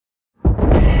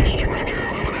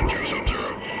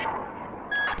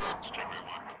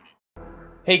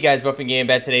Hey guys, Buffing Game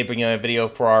back today bringing you a video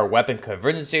for our weapon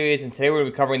conversion series, and today we're going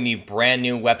to be covering the brand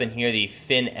new weapon here, the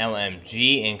FiNN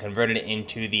LMG, and converting it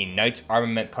into the Knights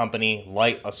Armament Company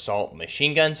Light Assault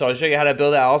Machine Gun. So I'll show you how to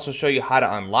build it. I'll also show you how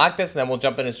to unlock this, and then we'll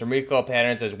jump into some recoil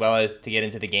patterns as well as to get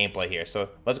into the gameplay here. So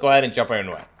let's go ahead and jump right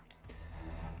into it.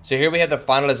 So here we have the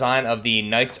final design of the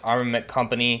Knights Armament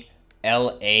Company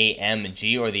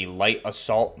LAMG, or the Light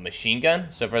Assault Machine Gun.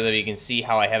 So further, you can see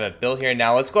how I have it built here.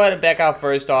 Now let's go ahead and back out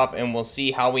first off, and we'll see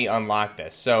how we unlock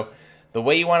this. So the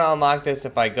way you want to unlock this,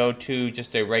 if I go to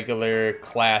just a regular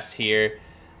class here,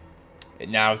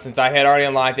 now since I had already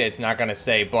unlocked it, it's not going to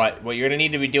say, but what you're going to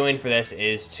need to be doing for this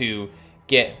is to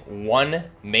get one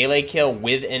melee kill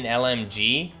with an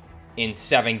LMG in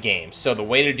 7 games. So the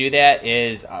way to do that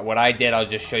is what I did. I'll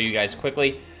just show you guys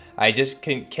quickly. I just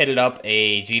kitted up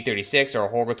a G36 or a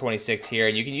Holger 26 here,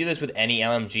 and you can use this with any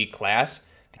LMG class.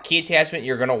 The key attachment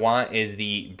you're going to want is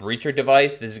the breacher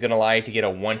device. This is going to allow you to get a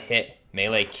one-hit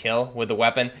melee kill with the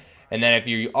weapon. And then if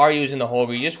you are using the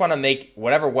Holger, you just want to make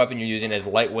whatever weapon you're using as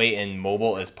lightweight and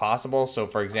mobile as possible. So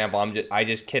for example, I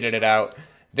just kitted it out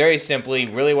very simply.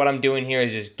 Really what I'm doing here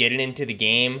is just getting into the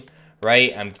game,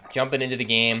 right? I'm jumping into the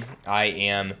game. I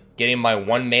am getting my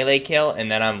one melee kill,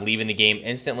 and then I'm leaving the game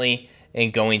instantly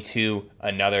and going to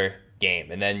another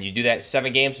game. And then you do that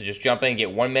 7 games, so just jump in, get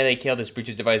one melee kill. This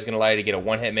breacher device is going to allow you to get a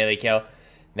one-hit melee kill.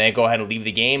 Then go ahead and leave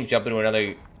the game, jump into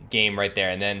another game right there.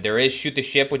 And then there is Shoot the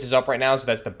Ship, which is up right now, so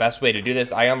that's the best way to do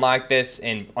this. I unlocked this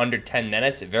in under 10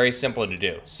 minutes. Very simple to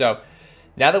do. So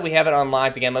now that we have it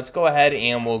unlocked, again, let's go ahead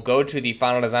and we'll go to the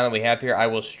final design that we have here. I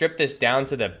will strip this down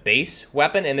to the base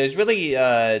weapon, and there's really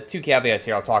 2 caveats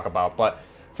here I'll talk about. But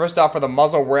first off, for the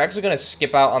muzzle, we're actually going to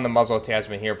skip out on the muzzle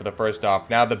attachment here for the first off.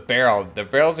 Now, the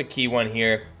barrel's a key one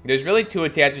here. There's really 2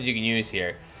 attachments you can use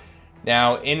here.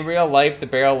 Now, in real life, the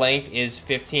barrel length is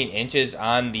 15 inches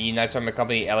on the Knights Armament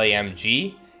Company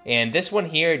LAMG. And this one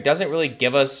here doesn't really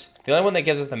give us, the only one that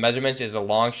gives us the measurements is the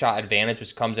long shot advantage,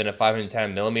 which comes in at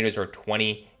 510 millimeters or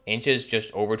 20 inches,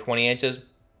 just over 20 inches.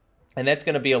 And that's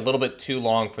going to be a little bit too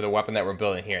long for the weapon that we're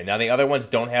building here. Now, the other ones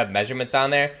don't have measurements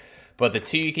on there. But the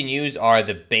 2 you can use are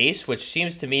the base, which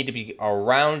seems to me to be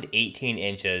around 18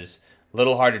 inches. A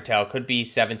little hard to tell. Could be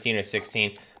 17 or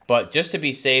 16. But just to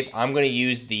be safe, I'm going to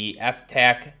use the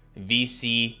FTAC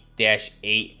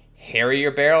VC-8 Harrier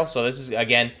barrel. So this is,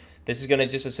 again, this is going to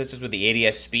just assist us with the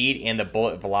ADS speed and the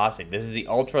bullet velocity. This is the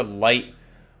ultra light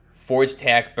forged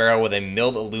tack barrel with a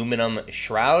milled aluminum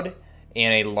shroud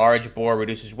and a large bore,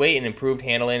 reduces weight and improved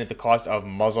handling at the cost of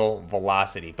muzzle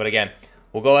velocity. But again,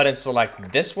 we'll go ahead and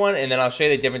select this one, and then I'll show you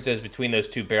the differences between those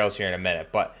 2 barrels here in a minute.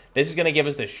 But this is going to give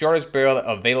us the shortest barrel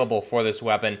available for this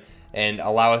weapon and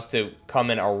allow us to come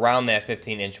in around that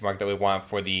 15-inch mark that we want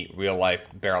for the real-life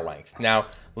barrel length. Now,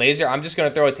 laser, I'm just going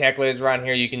to throw a tack laser on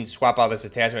here. You can swap out this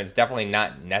attachment. It's definitely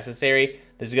not necessary.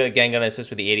 This is, again, going to assist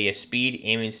with the ADS speed,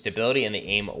 aiming stability, and the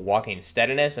aim walking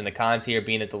steadiness. And the cons here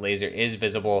being that the laser is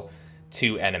visible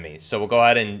to enemies. So we'll go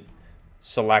ahead and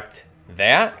select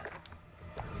that.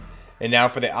 And now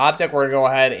for the optic, we're going to go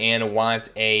ahead and want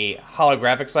a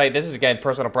holographic sight. This is, again,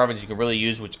 personal preference. You can really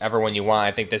use whichever one you want.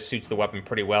 I think this suits the weapon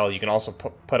pretty well. You can also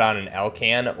put on an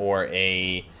LCAN or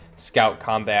a Scout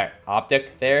Combat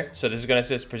Optic there. So this is going to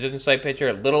assist precision sight picture,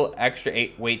 a little extra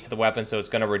weight to the weapon, so it's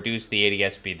going to reduce the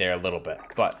ADS speed there a little bit.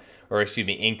 Or excuse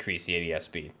me, increase the ADS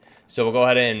speed. So we'll go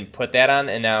ahead and put that on.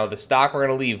 And now the stock we're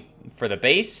going to leave for the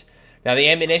base. Now the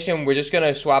ammunition, we're just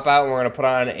going to swap out, and we're going to put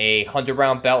on a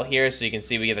 100-round belt here. So you can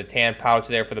see we get the tan pouch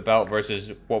there for the belt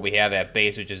versus what we have at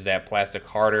base, which is that plastic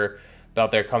harder belt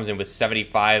there. Comes in with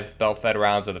 75 belt-fed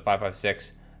rounds of the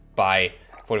 5.56 by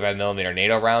 45 millimeter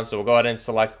NATO rounds. So we'll go ahead and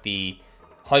select the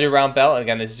 100-round belt. And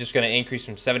again, this is just going to increase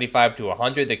from 75 to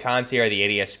 100. The cons here are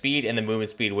the ADS speed and the movement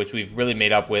speed, which we've really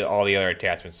made up with all the other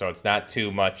attachments. So it's not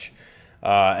too much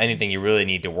anything you really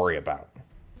need to worry about.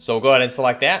 So we'll go ahead and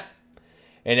select that.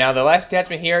 And now the last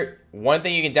attachment here, one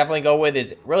thing you can definitely go with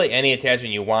is really any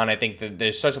attachment you want. I think that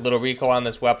there's such a little recoil on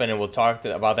this weapon, and we'll talk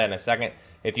about that in a second.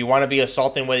 If you want to be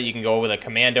assaulting with it, you can go with a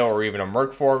Commando or even a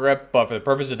Merc foregrip. But for the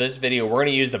purpose of this video, we're going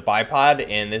to use the bipod,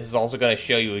 and this is also going to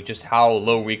show you just how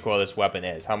low recoil this weapon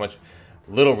is, how much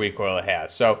little recoil it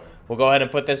has. So we'll go ahead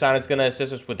and put this on. It's going to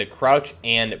assist us with the crouch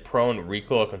and prone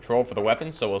recoil control for the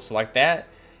weapon. So we'll select that.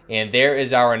 And there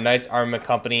is our Knights Armament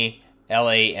Company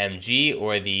LAMG,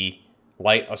 or the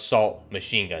Light Assault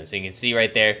Machine Gun. So you can see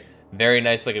right there, very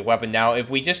nice looking weapon. Now, if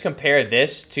we just compare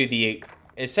this to the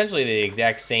essentially the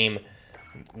exact same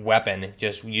weapon,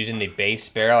 just using the base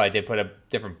barrel. I did put a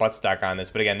different buttstock on this,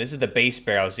 but again, this is the base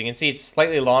barrel. So you can see it's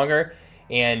slightly longer,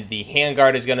 and the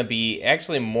handguard is going to be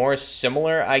actually more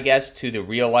similar, I guess, to the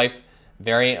real life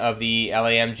variant of the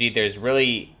LAMG. There's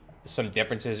really some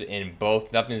differences in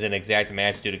both. Nothing's an exact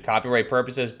match due to copyright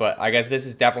purposes, but I guess this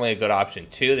is definitely a good option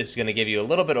too. This is going to give you a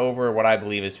little bit over what I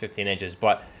believe is 15 inches,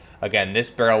 but again, this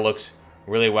barrel looks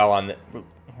really well on the,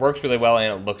 works really well,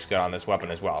 and it looks good on this weapon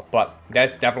as well. But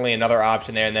that's definitely another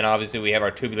option there. And then obviously we have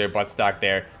our tubular buttstock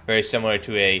there, very similar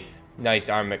to a Knights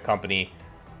Armament Company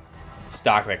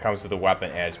stock that comes with the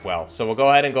weapon as well. So we'll go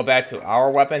ahead and go back to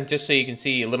our weapon just so you can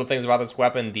see little things about this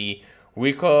weapon. The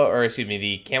recoil, or excuse me,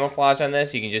 the camouflage on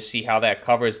this, you can just see how that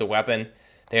covers the weapon.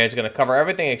 There's going to cover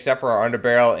everything except for our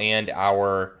underbarrel and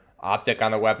our optic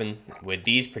on the weapon with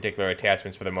these particular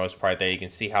attachments for the most part. There you can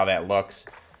see how that looks.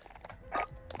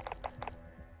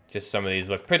 Just some of these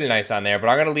look pretty nice on there, but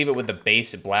I'm going to leave it with the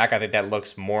base black. I think that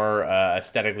looks more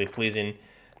aesthetically pleasing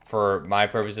for my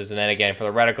purposes. And then again, for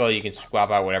the reticle, you can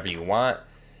swap out whatever you want.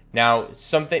 Now,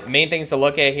 main things to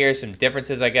look at here, some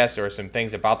differences, I guess, or some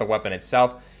things about the weapon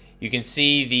itself. You can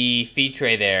see the feed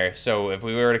tray there. So if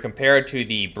we were to compare it to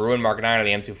the Bruin Mark 9 or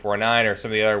the M249 or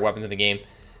some of the other weapons in the game,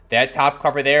 that top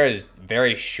cover there is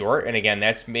very short. And again,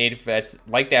 that's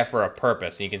like that for a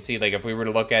purpose. And you can see, like, if we were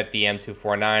to look at the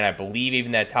M249, I believe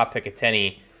even that top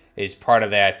Picatinny is part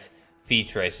of that feed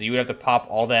tray. So you would have to pop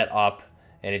all that up,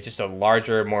 and it's just a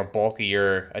larger, more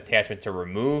bulkier attachment to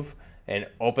remove and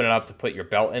open it up to put your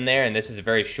belt in there. And this is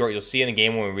very short. You'll see in the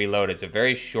game when we reload, it's a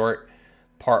very short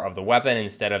part of the weapon.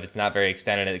 Instead of, it's not very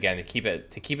extended. Again, to keep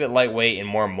it lightweight and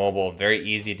more mobile, very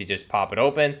easy to just pop it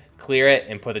open, clear it,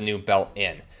 and put the new belt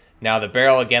in. Now the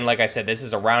barrel, again, like I said, this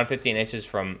is around 15 inches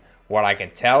from what I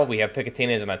can tell. We have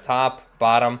Picatinny's on the top,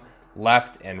 bottom,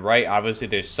 left, and right. Obviously,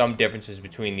 there's some differences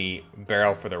between the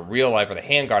barrel for the real life, or the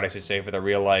handguard, I should say, for the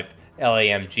real life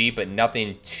LAMG, but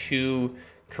nothing too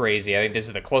crazy. I think this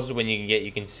is the closest one you can get.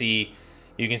 You can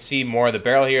see more of the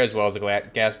barrel here, as well as the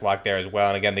gas block there as well.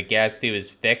 And again, the gas tube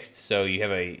is fixed, so you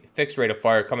have a fixed rate of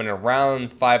fire coming in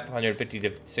around 550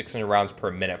 to 600 rounds per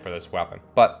minute for this weapon.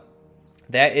 But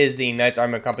that is the Knights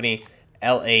Armament Company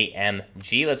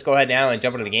LAMG. Let's go ahead now and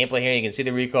jump into the gameplay here. You can see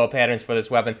the recoil patterns for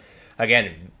this weapon.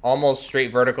 Again, almost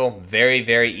straight vertical, very,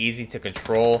 very easy to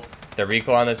control the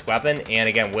recoil on this weapon. And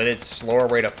again, with its slower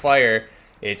rate of fire,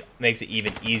 it makes it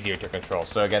even easier to control.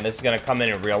 So again, this is going to come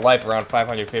in real life around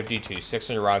 550 to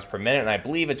 600 rounds per minute, and I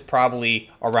believe it's probably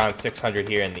around 600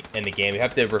 here in the game. You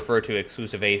have to refer to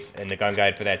Exclusive Ace in the gun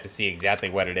guide for that to see exactly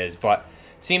what it is, but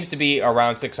seems to be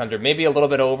around 600, maybe a little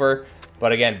bit over.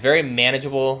 But again, very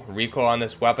manageable recoil on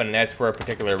this weapon, and that's for a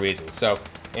particular reason. So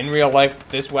in real life,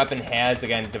 this weapon has,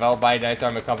 again, developed by Knights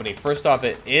Armament Company. First off,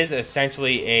 it is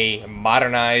essentially a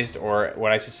modernized, or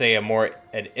what I should say,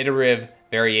 an iterative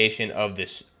variation of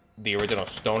the original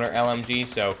Stoner LMG.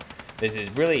 So this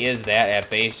really is that at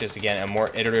base, just again, a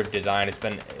more iterative design. It's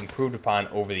been improved upon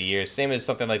over the years. Same as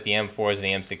something like the M4s and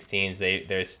the M16s.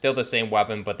 They're still the same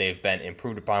weapon, but they've been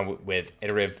improved upon with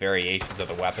iterative variations of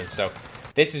the weapon. So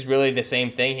this is really the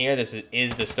same thing here. This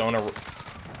is the Stoner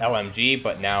LMG,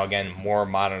 but now again, more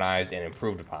modernized and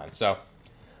improved upon. So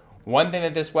one thing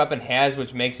that this weapon has,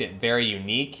 which makes it very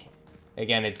unique,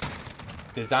 again, it's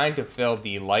designed to fill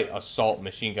the light assault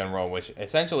machine gun role, which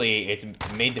essentially it's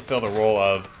made to fill the role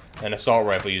of an assault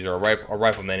rifle user, a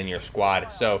rifleman in your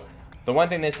squad. So the one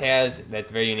thing this has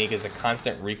that's very unique is a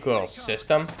constant recoil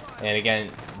system. And again,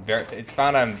 it's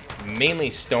found on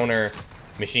mainly Stoner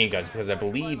machine guns, because I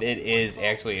believe it is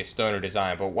actually a Stoner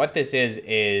design. But what this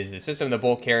is the system of the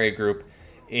bolt carrier group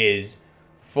is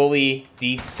fully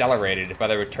decelerated by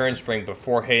the return spring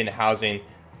before hitting the housing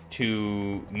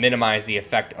to minimize the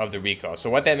effect of the recoil. So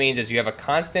what that means is you have a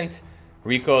constant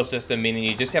recoil system, meaning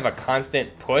you just have a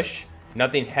constant push,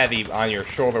 nothing heavy on your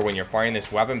shoulder when you're firing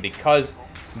this weapon, because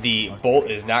the bolt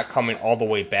is not coming all the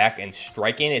way back and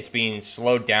striking. It's being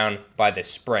slowed down by the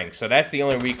spring. So that's the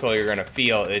only recoil you're going to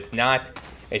feel. It's not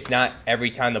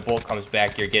every time the bolt comes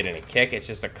back you're getting a kick. It's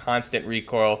just a constant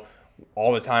recoil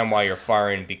all the time while you're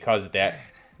firing, because that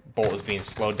bolt is being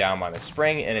slowed down by the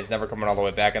spring, and it's never coming all the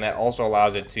way back. And that also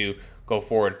allows it to go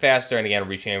forward faster and again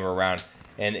rechamber around.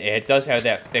 And it does have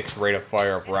that fixed rate of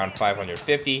fire of around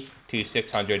 550 to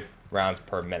 600 rounds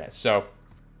per minute. So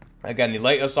again, the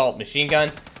light assault machine gun.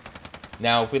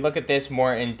 Now, if we look at this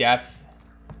more in depth,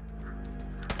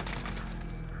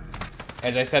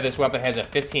 as I said, this weapon has a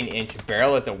 15-inch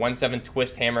barrel. It's a 1/7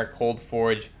 twist hammer cold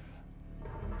forge.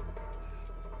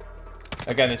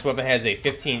 Again, this weapon has a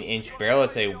 15-inch barrel.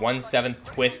 It's a 1/7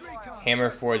 twist hammer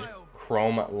forged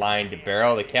chrome lined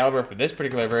barrel. The caliber for this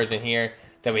particular version here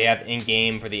that we have in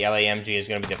game for the LAMG is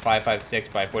going to be the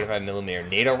 5.56 by 45mm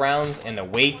NATO rounds, and the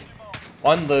weight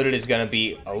unloaded is going to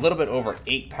be a little bit over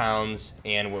 8 pounds,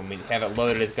 and when we have it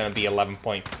loaded, it's going to be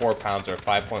 11.4 pounds or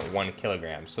 5.1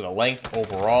 kilograms. So the length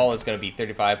overall is going to be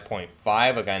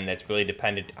 35.5. Again, that's really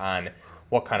dependent on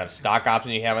what kind of stock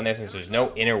option you have on there, since there's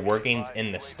no inner workings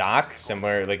in the stock.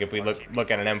 Similar, like if we look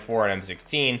at an M4 and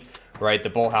M16, right, the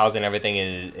bolt housing, everything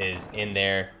is in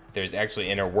there. There's actually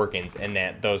inner workings in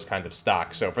those kinds of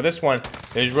stock. So for this one,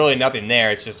 there's really nothing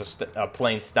there. It's just a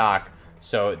plain stock.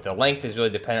 So the length is really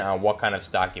dependent on what kind of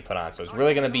stock you put on. So it's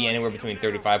really going to be anywhere between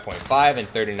 35.5 and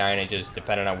 39 inches,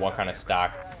 depending on what kind of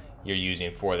stock you're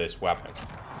using for this weapon.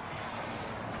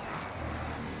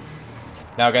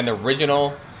 Now again, the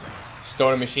original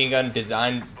Stoner machine gun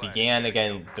design began,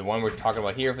 again, the one we're talking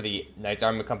about here for the Knights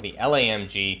Armament Company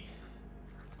LAMG,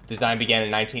 design began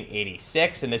in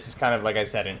 1986, and this is kind of, like I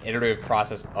said, an iterative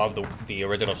process of the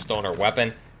original Stoner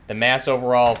weapon. The mass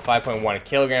overall, 5.1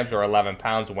 kilograms or 11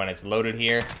 pounds when it's loaded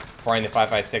here, firing the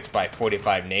 5.56 by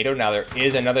 45 NATO. Now there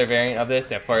is another variant of this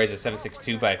that fires a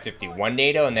 7.62 by 51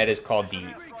 NATO, and that is called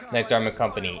the Knights Armament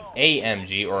Company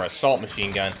AMG, or assault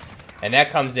machine gun, and that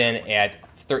comes in at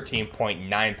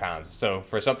 13.9 pounds. So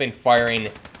for something firing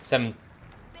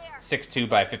 7.62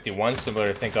 by 51, similar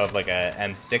to think of like a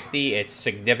M60, it's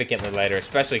significantly lighter,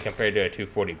 especially compared to a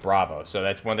 240 Bravo. So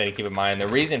that's one thing to keep in mind. And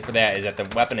the reason for that is that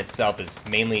the weapon itself is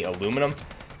mainly aluminum.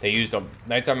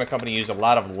 Knights Armament Company used a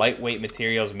lot of lightweight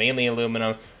materials, mainly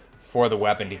aluminum, for the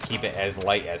weapon to keep it as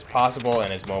light as possible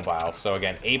and as mobile. So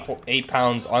again, 8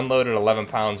 pounds unloaded, 11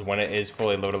 pounds when it is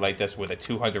fully loaded like this with a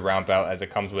 200 round belt, as it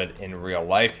comes with in real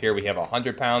life. Here we have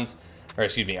 100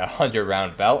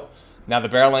 round belt. Now the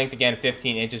barrel length, again,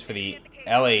 15 inches for the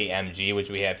LAMG, which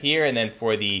we have here, and then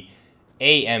for the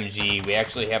AMG, we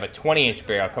actually have a 20-inch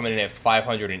barrel coming in at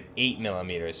 508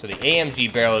 millimeters. So the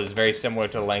AMG barrel is very similar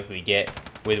to the length we get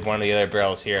with one of the other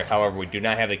barrels here. However, we do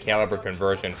not have the caliber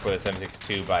conversion for the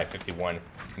 7.62 by 51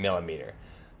 millimeter.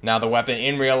 Now the weapon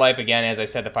in real life, again, as I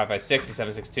said, the 5.56,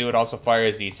 the 7.62, it also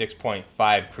fires the 6.5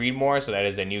 Creedmoor, so that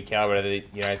is a new caliber that the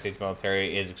United States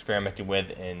military is experimenting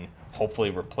with and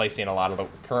hopefully replacing a lot of the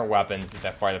current weapons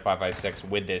that fire the 5.56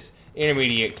 with this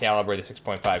intermediate caliber, the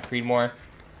 6.5 Creedmoor.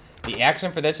 The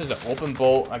action for this is an open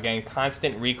bolt, again,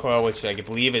 constant recoil, which I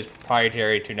believe is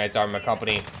proprietary to Knights Armament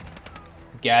Company,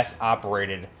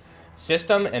 gas-operated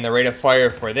system, and the rate of fire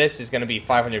for this is going to be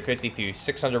 550 to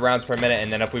 600 rounds per minute.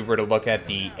 And then if we were to look at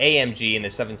the AMG and the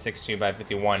 7.62 by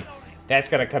 51, that's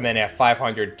going to come in at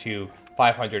 500 to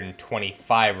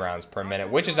 525 rounds per minute,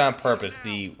 which is on purpose.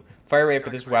 The fire rate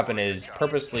for this weapon is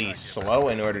purposely slow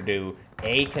in order to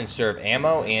conserve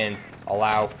ammo and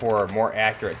allow for more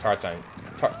accurate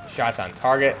shots on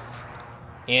target.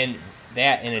 And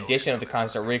that, in addition to the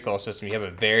constant recoil system, you have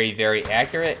a very, very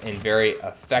accurate and very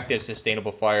effective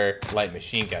sustainable fire light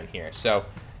machine gun here. So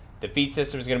the feed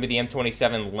system is going to be the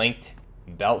M27 linked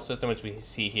belt system, which we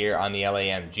see here on the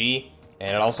LAMG,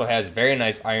 and it also has very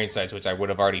nice iron sights, which I would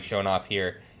have already shown off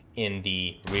here in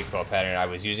the recoil pattern. I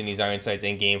was using these iron sights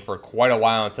in game for quite a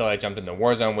while until I jumped into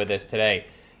Warzone with this today.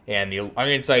 And the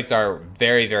iron sights are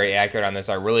very, very accurate on this.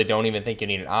 I really don't even think you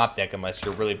need an optic unless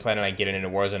you're really planning on getting into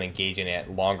Warzone and engaging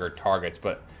at longer targets.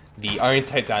 But the iron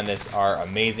sights on this are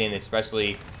amazing,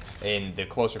 especially in the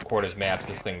closer quarters maps.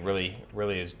 This thing really,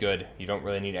 really is good. You don't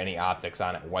really need any optics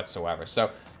on it whatsoever.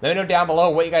 So let me know down below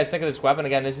what you guys think of this weapon.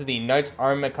 Again, this is the Knights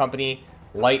Armament Company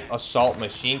Light Assault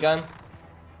Machine Gun.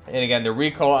 And again, the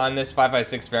recoil on this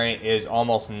 5.56 variant is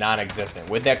almost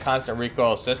non-existent. With that constant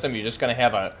recoil system, you're just going to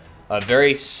have a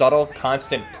very subtle,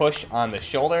 constant push on the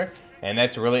shoulder, and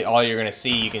that's really all you're going to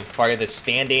see. You can fire this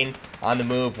standing, on the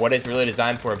move. What it's really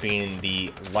designed for being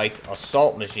the light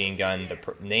assault machine gun, the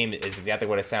name is exactly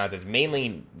what it sounds. It's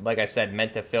mainly, like I said,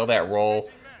 meant to fill that role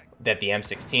that the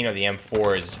M16 or the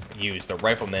M4s use, the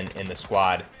rifleman in the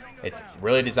squad. It's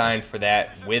really designed for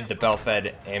that with the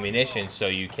belt-fed ammunition, so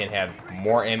you can have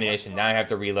more ammunition, not have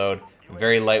to reload,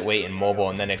 very lightweight and mobile,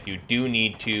 and then if you do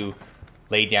need to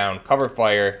lay down cover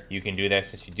fire, you can do that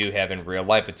since you do have in real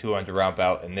life a 200 round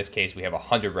belt. In this case, we have a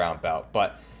 100 round belt.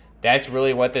 But that's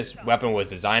really what this weapon was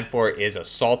designed for, is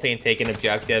assaulting, taking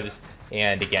objectives,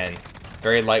 and again,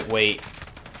 very lightweight,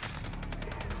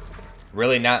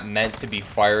 really not meant to be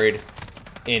fired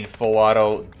in full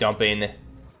auto, dumping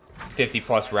 50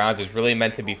 plus rounds. It's really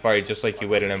meant to be fired just like you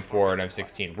would an M4 or an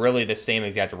M16. Really the same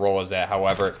exact role as that.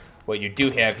 However, what you do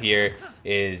have here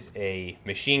is a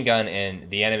machine gun, and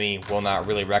the enemy will not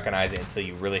really recognize it until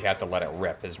you really have to let it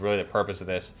rip. Is really the purpose of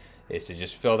this, is to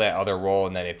just fill that other role,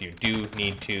 and then if you do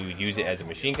need to use it as a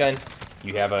machine gun,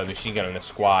 you have a machine gun in the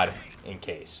squad in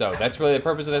case. So that's really the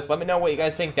purpose of this. Let me know what you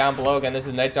guys think down below. Again, this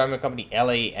is Knights Armament Company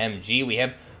LAMG. We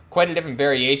have quite a different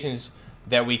variations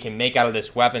that we can make out of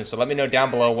this weapon. So let me know down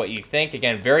below what you think.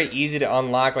 Again, very easy to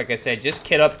unlock. Like I said, just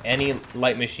kit up any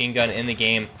light machine gun in the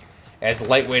game as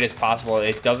lightweight as possible.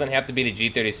 It doesn't have to be the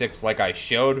G36 like I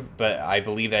showed, but I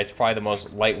believe that it's probably the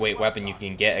most lightweight weapon you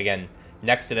can get. Again,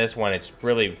 next to this one, it's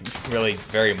really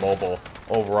very mobile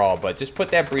overall. But just put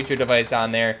that breacher device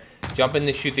on there, jump in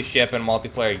to shoot the ship in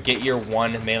multiplayer, get your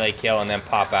 1 melee kill, and then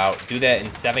pop out. Do that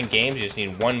in 7 games. You just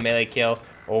need 1 melee kill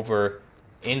over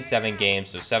in 7 games,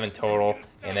 so 7 total,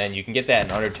 and then you can get that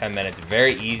in under 10 minutes.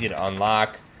 Very easy to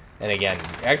unlock, and again,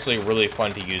 actually really fun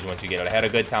to use once you get it. I had a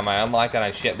good time. I unlocked it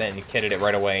on shipment and kitted it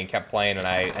right away and kept playing, and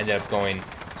I ended up going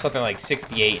something like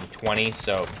 68 and 20.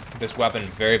 So this weapon,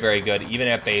 very good, even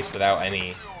at base without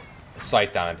any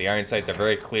sights on it. The iron sights are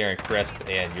very clear and crisp,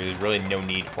 and there's really no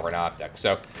need for an optic.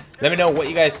 So let me know what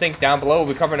you guys think down below.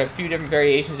 We'll be covering a few different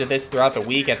variations of this throughout the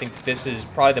week. I think this is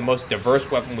probably the most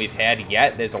diverse weapon we've had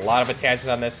yet. There's a lot of attachments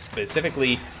on this,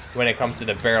 specifically when it comes to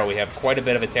the barrel. We have quite a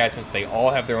bit of attachments. They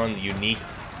all have their own unique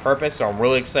purpose, so I'm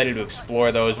really excited to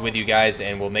explore those with you guys,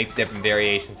 and we'll make different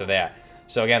variations of that.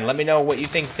 So again, let me know what you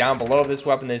think down below of this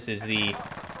weapon. This is the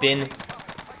FiNN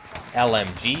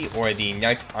LMG, or the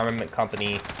Knights Armament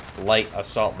Company Light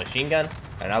Assault Machine Gun.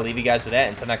 And I'll leave you guys with that.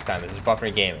 Until next time, this is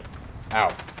Buffering Gaming.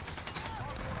 Out.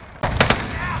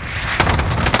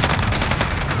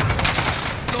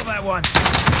 Got that one.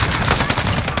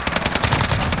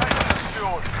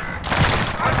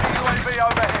 UAV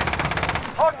overhead.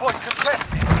 Hardpoint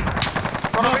contested.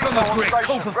 Mark on the brick.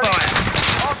 Call for fire.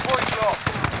 Hardpoint lost.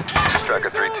 Tracker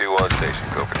 321 station.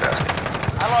 Go for tasking.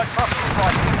 Allied cluster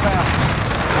strike inbound.